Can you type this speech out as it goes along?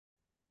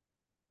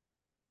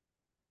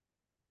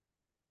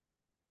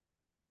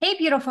Hey,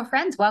 beautiful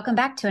friends. Welcome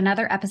back to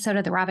another episode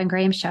of The Robin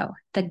Graham Show,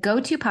 the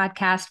go-to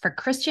podcast for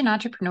Christian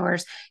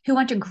entrepreneurs who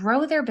want to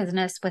grow their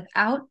business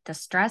without the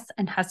stress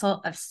and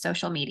hustle of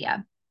social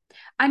media.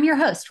 I'm your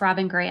host,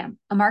 Robin Graham,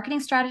 a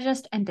marketing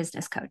strategist and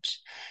business coach.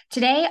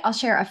 Today, I'll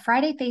share a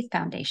Friday Faith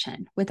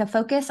Foundation with a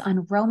focus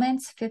on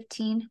Romans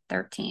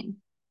 15:13.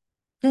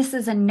 This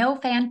is a no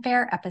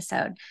fanfare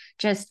episode,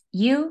 just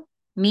you,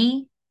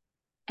 me,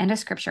 and a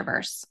scripture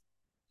verse.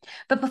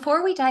 But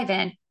before we dive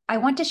in, I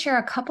want to share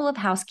a couple of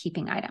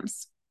housekeeping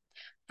items.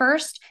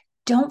 First,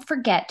 don't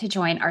forget to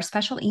join our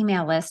special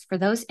email list for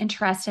those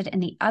interested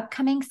in the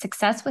upcoming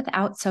Success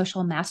Without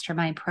Social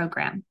Mastermind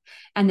program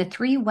and the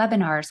 3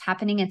 webinars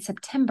happening in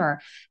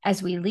September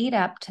as we lead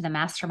up to the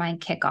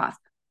Mastermind kickoff.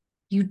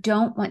 You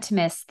don't want to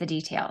miss the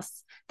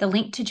details. The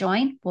link to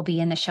join will be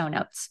in the show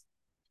notes.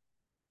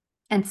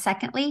 And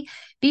secondly,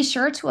 be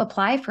sure to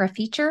apply for a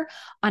feature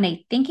on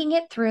a Thinking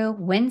It Through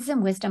Wins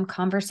and Wisdom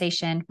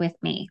conversation with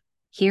me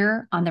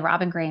here on The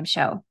Robin Graham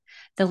Show.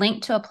 The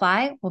link to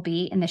apply will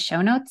be in the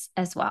show notes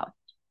as well.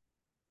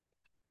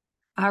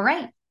 All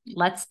right,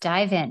 let's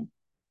dive in.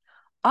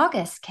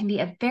 August can be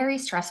a very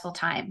stressful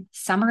time.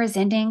 Summer is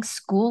ending,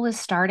 school is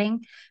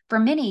starting. For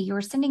many, you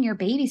are sending your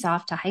babies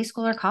off to high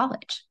school or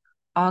college.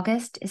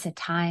 August is a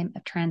time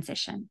of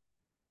transition.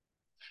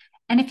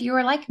 And if you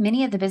are like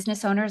many of the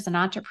business owners and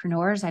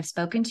entrepreneurs I've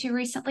spoken to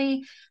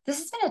recently, this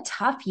has been a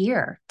tough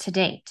year to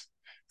date.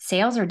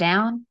 Sales are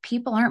down,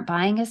 people aren't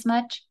buying as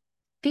much.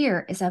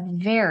 Fear is a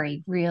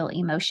very real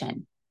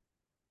emotion.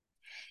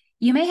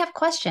 You may have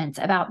questions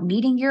about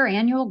meeting your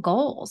annual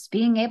goals,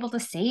 being able to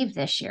save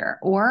this year,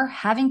 or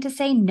having to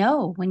say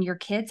no when your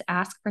kids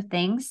ask for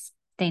things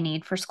they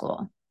need for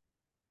school.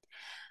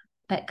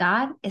 But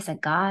God is a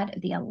God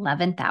of the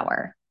 11th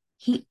hour.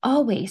 He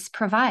always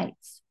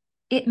provides.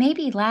 It may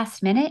be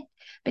last minute,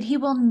 but He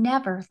will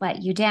never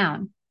let you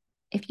down.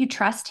 If you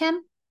trust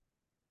Him,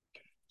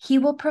 He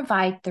will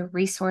provide the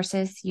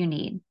resources you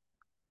need.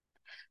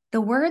 The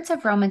words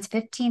of Romans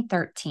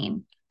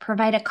 15:13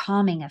 provide a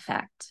calming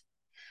effect.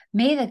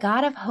 May the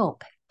God of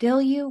hope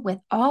fill you with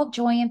all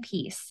joy and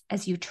peace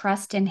as you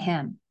trust in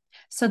Him,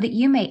 so that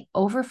you may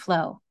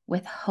overflow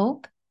with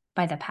hope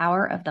by the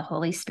power of the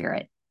Holy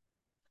Spirit.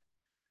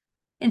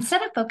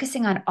 Instead of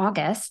focusing on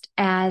August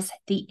as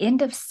the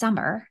end of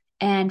summer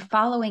and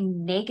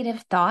following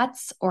negative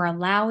thoughts or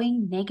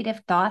allowing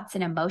negative thoughts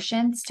and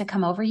emotions to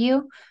come over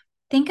you,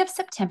 think of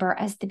September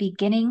as the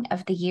beginning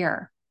of the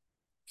year.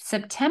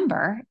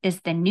 September is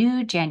the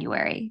new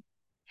January.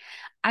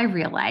 I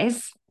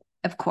realize,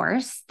 of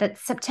course, that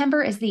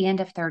September is the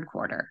end of third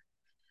quarter,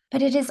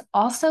 but it is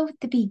also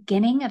the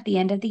beginning of the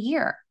end of the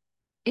year.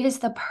 It is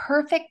the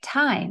perfect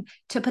time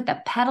to put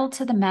the pedal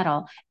to the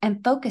metal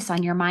and focus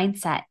on your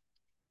mindset.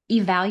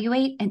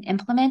 Evaluate and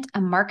implement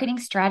a marketing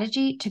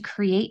strategy to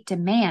create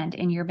demand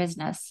in your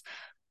business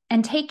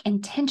and take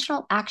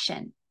intentional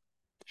action.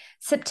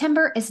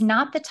 September is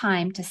not the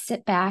time to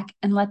sit back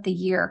and let the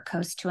year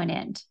coast to an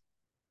end.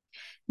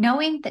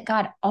 Knowing that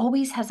God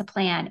always has a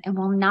plan and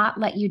will not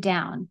let you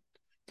down,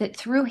 that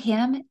through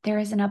Him there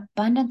is an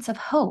abundance of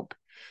hope,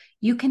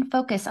 you can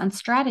focus on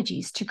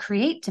strategies to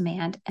create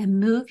demand and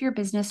move your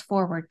business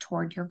forward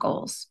toward your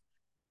goals.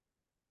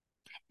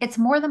 It's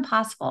more than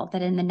possible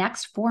that in the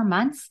next 4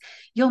 months,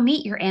 you'll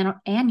meet your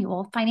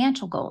annual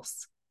financial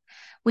goals.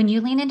 When you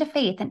lean into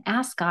faith and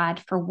ask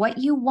God for what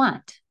you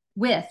want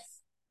with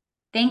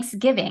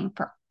thanksgiving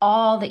for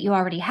all that you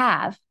already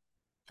have,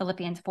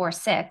 Philippians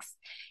 4:6,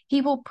 He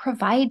will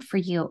provide for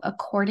you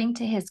according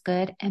to His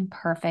good and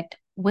perfect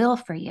will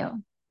for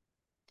you.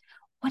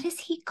 What is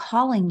He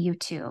calling you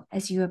to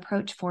as you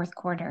approach fourth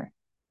quarter?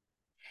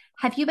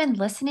 Have you been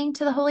listening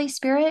to the Holy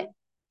Spirit?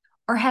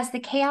 Or has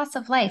the chaos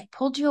of life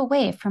pulled you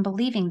away from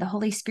believing the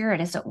Holy Spirit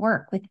is at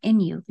work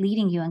within you,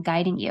 leading you and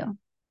guiding you?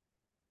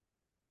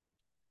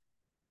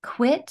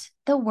 Quit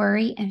the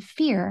worry and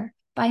fear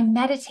by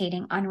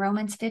meditating on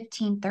Romans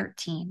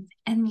 15:13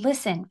 and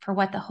listen for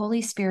what the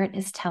Holy Spirit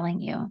is telling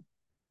you.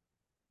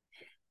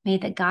 May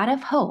the God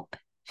of hope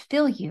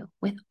fill you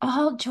with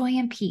all joy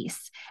and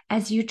peace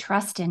as you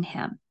trust in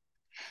Him,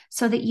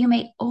 so that you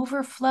may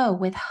overflow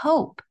with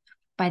hope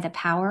by the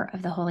power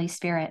of the Holy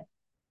Spirit.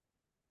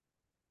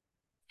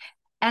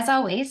 As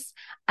always,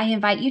 I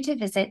invite you to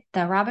visit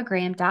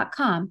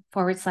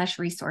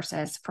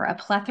therobingraham.com/resources for a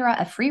plethora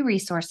of free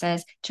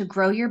resources to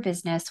grow your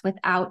business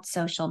without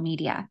social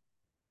media.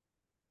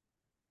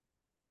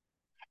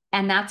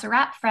 And that's a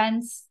wrap,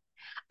 friends.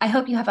 I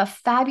hope you have a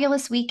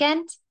fabulous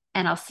weekend,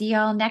 and I'll see you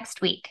all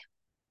next week.